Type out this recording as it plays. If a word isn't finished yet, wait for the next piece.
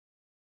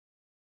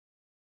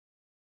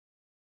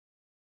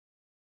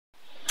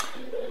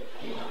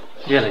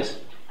Yeah, Liz.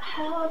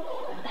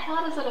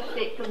 How does it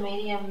affect the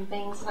medium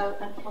being so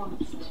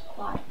influenced?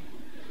 Like,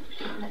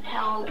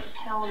 how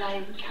will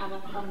they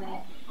recover from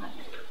that?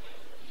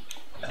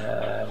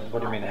 What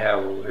do you mean,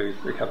 how will we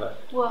recover?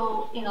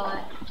 Well,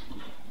 like...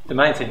 The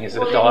main thing is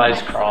that Di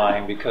is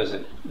crying because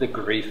the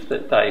grief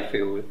that they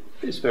feel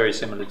is very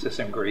similar to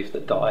some grief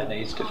that Di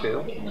needs to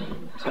feel.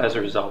 So as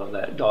a result of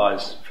that,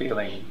 Di's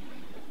feeling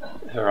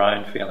her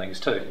own feelings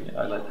too.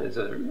 Like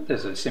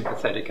there's a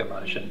sympathetic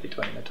emotion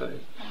between the two.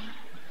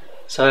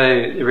 So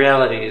the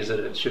reality is that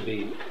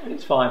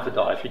it's fine for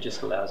Di if she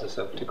just allows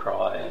herself to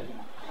cry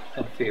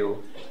and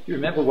feel. You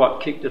remember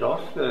what kicked it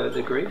off,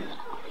 the grief?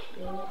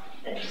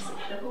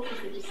 The hook is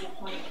the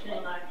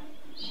disappointment, like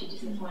she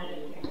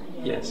disappointed her.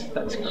 Yes,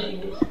 that's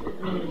correct.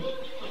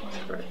 That's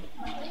correct.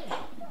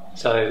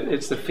 So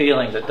it's the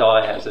feeling that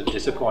Di has of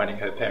disappointing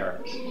her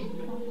parents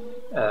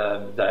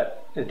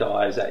that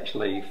Di is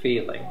actually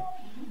feeling,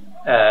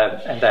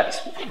 and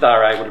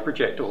they're able to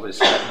project all this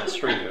sadness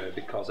through her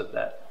because of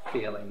that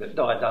feeling that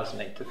Di does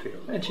need to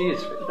feel, and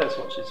that's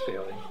what she's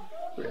feeling,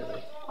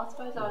 really. I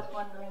suppose I was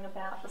wondering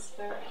about the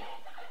spirit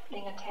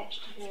being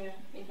attached to her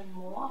even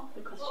more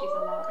because she's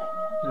allowed that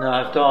now.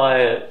 No,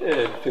 if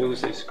Di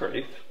feels this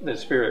grief, the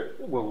spirit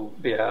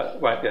won't be able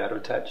to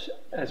attach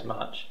as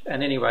much.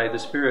 And anyway, the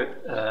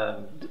spirit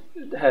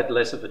had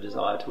less of a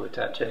desire to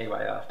attach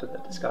anyway after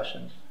that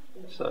discussion.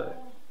 So,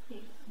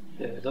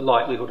 yeah, the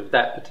likelihood of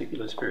that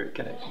particular spirit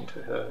connecting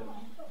to her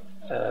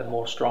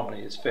more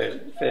strongly is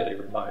fairly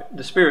remote.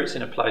 The spirit's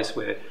in a place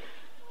where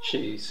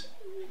she's,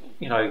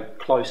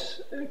 close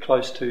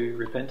to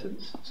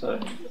repentance. So,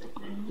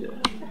 yeah,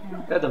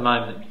 at the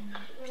moment,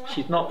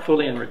 she's not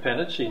fully in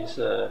repentance. She's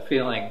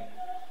feeling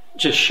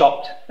just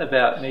shocked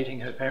about meeting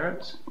her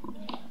parents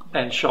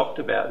and shocked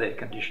about their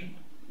condition.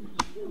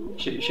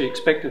 She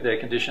expected their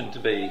condition to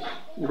be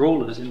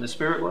rulers in the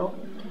spirit world,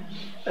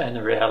 and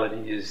the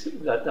reality is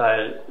that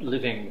they're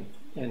living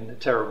in a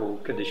terrible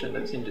condition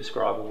that's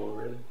indescribable,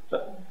 really.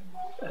 But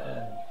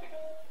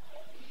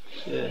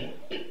yeah.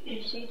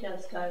 If she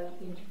does go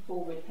into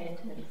full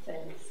repentance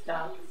and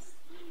starts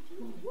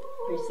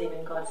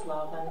receiving God's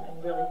love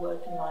and really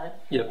working on it,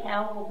 yep.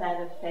 How will that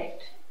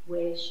affect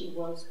where she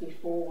was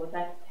before? Will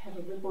that have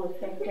a ripple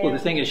effect? Well, the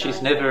thing is,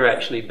 she's never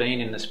actually been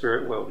in the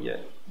spirit world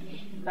yet.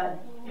 But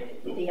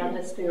the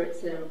other spirits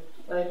that are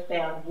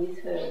earthbound with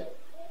her,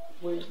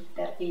 would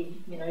that be,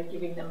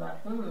 giving them a,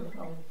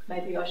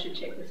 maybe I should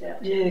check this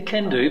out? Yeah, it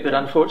can do, but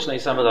unfortunately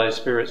some of those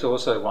spirits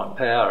also want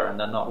power and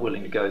they're not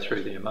willing to go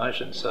through the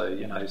emotions. So,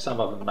 some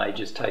of them may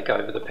just take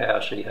over the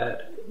power she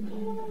had.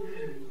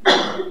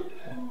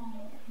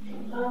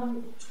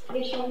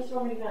 Ish, I was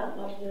wondering about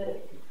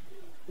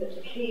the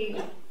key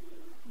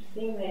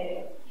thing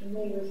there for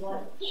me was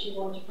like she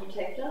wanted to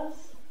protect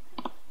us.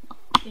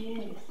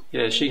 Yes.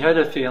 Yeah, she had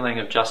a feeling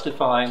of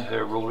justifying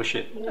her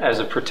rulership as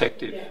a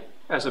protective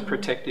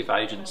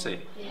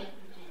agency. Yeah.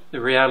 The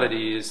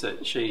reality is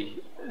that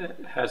she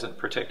hasn't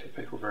protected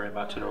people very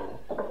much at all.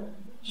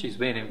 She's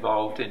been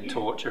involved in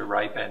torture,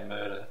 rape and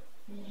murder.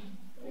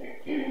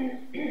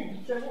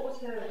 So what was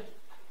her,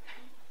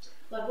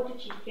 what did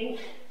she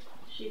think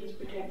she was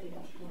protecting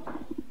us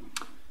from?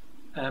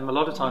 A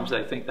lot of times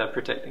they think they're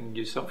protecting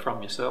you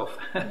from yourself,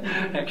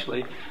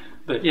 actually.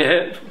 But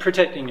yeah,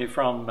 protecting you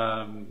from,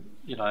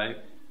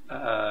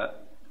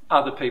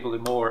 other people who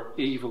are more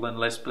evil and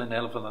less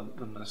benevolent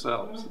than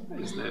themselves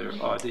is their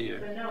idea.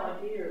 So no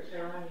idea of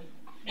their own.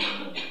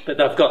 But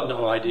they've got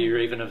no idea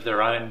even of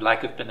their own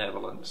lack of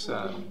benevolence.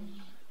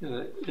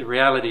 The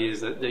reality is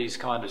that these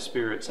kind of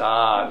spirits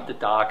are the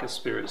darkest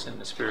spirits in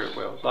the spirit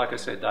world. Like I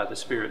said, they're the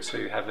spirits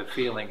who have a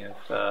feeling of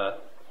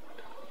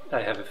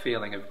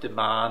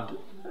demand,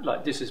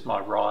 like this is my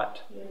right,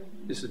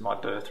 this is my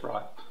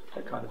birthright,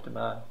 that kind of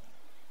demand.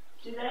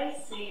 Do they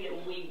see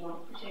that we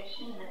want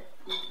protection?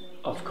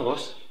 Of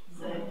course.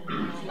 So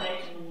they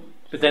can...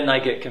 But then they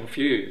get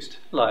confused,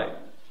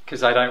 because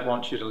they don't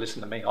want you to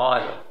listen to me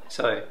either.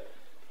 So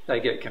they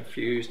get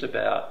confused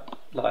about,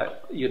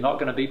 you're not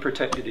going to be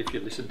protected if you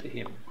listen to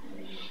him.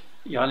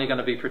 You're only going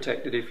to be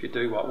protected if you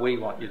do what we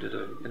want you to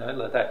do,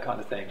 that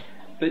kind of thing.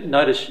 But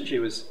notice she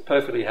was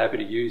perfectly happy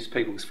to use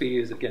people's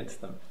fears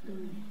against them.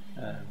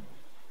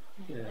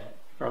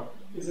 Rob?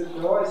 Is it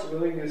Di's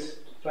willingness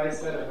to face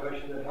that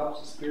emotion that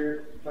helps the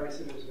spirit face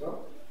it as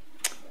well?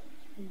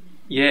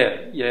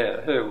 Yeah,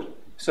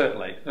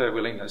 certainly her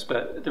willingness.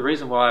 But the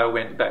reason why I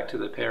went back to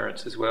the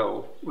parents as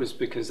well was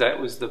because that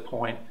was the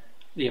point.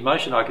 The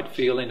emotion I could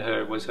feel in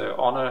her was her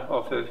honour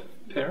of her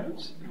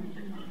parents.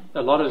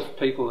 A lot of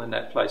people in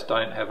that place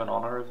don't have an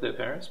honour of their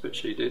parents, but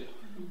she did.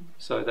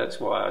 So that's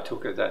why I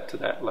took her to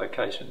that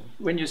location.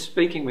 When you're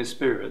speaking with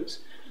spirits,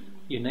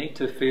 you need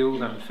to feel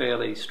them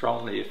fairly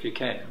strongly if you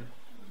can,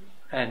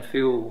 and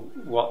feel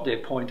what their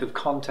point of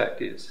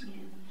contact is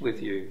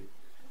with you.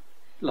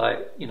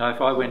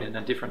 If I went in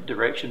a different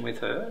direction with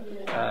her,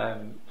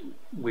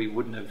 we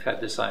wouldn't have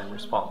had the same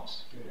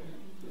response.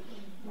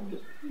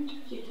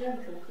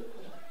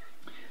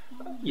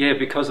 Yeah,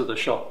 because of the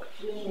shock.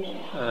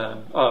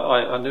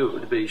 I knew it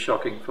would be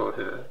shocking for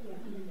her.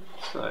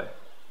 So,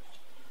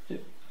 yeah.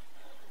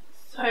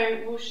 So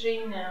will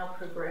she now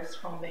progress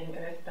from being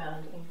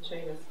earthbound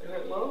into the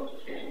spirit world?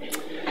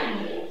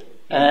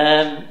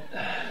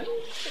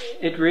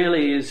 It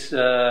really is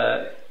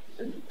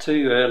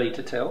too early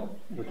to tell,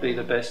 would be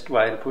the best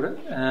way to put it.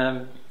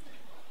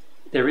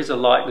 There is a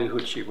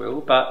likelihood she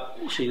will, but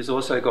she has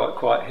also got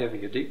quite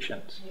heavy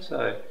addictions.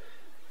 So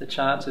the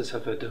chances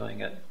of her doing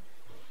it,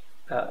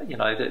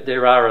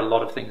 there are a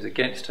lot of things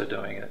against her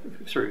doing it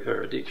through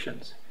her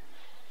addictions.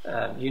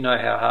 You know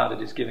how hard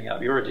it is giving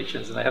up your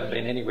addictions, and they haven't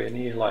been anywhere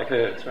near like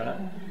hers, right?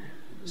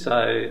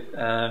 So,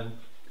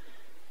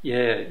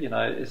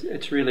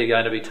 it's really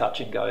going to be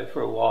touch and go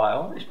for a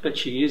while. But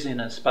she is in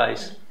a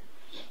space.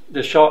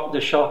 The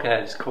shock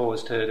has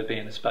caused her to be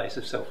in a space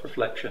of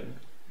self-reflection,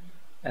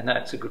 and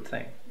that's a good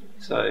thing.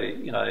 So,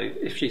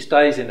 if she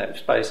stays in that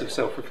space of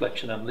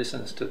self-reflection and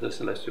listens to the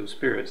celestial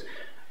spirits,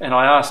 and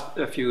I asked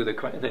a few of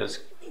there was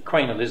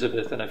Queen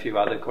Elizabeth and a few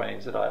other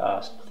queens that I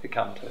asked to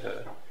come to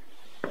her.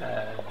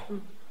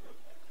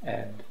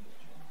 And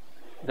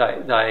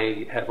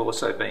they have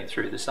also been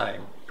through the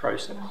same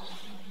process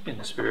in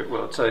the spirit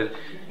world. So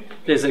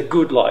there's a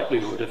good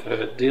likelihood of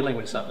her dealing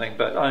with something,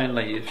 but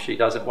only if she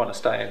doesn't want to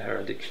stay in her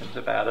addictions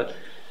about it.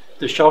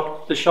 The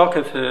shock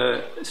of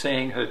her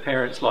seeing her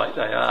parents like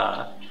they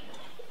are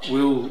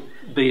will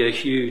be a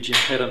huge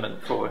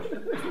impediment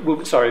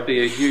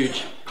be a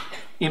huge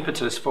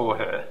impetus for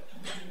her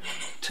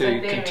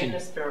to continue. In the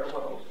spirit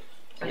world,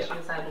 so she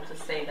was able to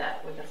see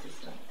that with her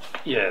sister.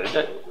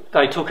 Yeah,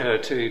 they took her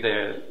to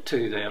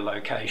their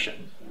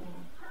location,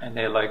 and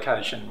their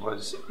location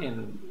was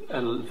in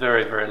a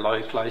very, very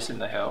low place in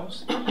the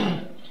house.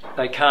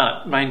 They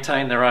can't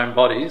maintain their own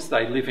bodies.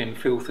 They live in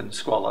filth and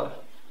squalor.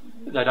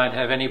 They don't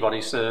have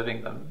anybody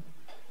serving them.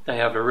 They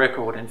have a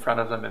record in front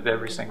of them of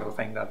every single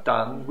thing they've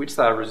done, which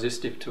they're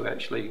resistive to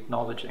actually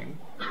acknowledging.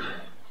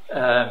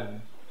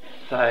 Their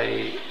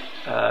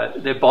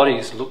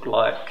bodies look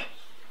like,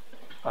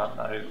 I don't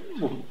know,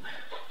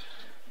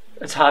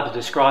 it's hard to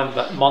describe,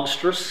 but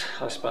monstrous,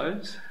 I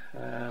suppose.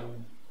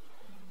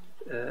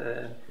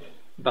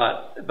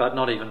 But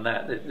not even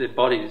that. Their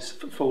bodies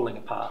falling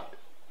apart,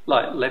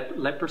 like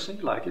leprosy.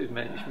 Like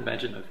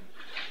imagine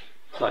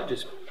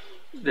just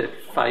their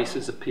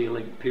faces are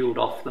peeled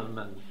off them,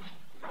 and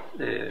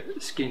their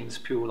skin's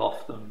peeled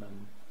off them,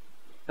 and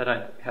they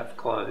don't have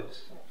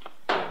clothes.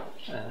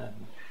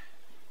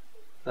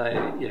 They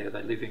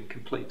live in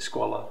complete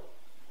squalor.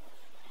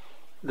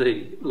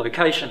 The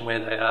location where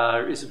they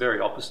are is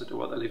very opposite to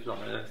what they lived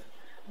on Earth.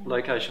 The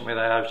location where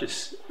they are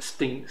just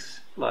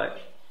stinks,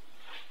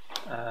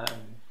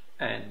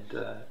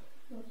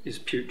 is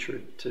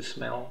putrid to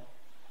smell.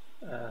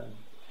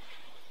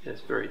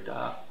 It's very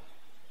dark.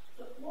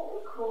 But what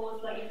would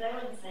cause, if they were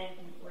in the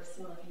same or a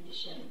similar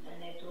condition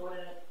and their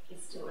daughter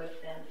is still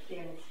earthbound, but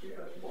they're in the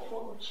spirit,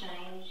 what would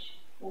change,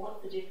 or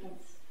what's the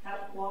difference?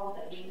 Why would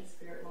they be in the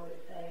spirit world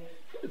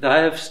if they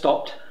have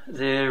stopped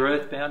their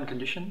earthbound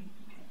condition?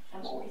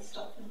 And what would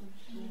stop them?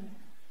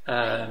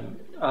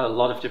 A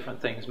lot of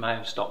different things may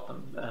have stopped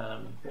them.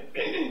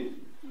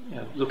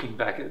 Looking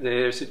back at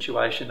their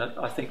situation,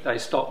 I think they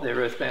stopped their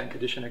earthbound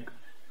condition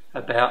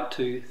about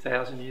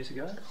 2,000 years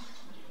ago.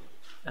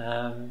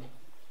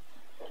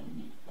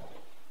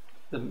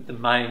 The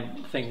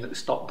main thing that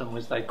stopped them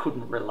was they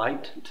couldn't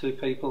relate to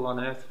people on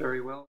Earth very well.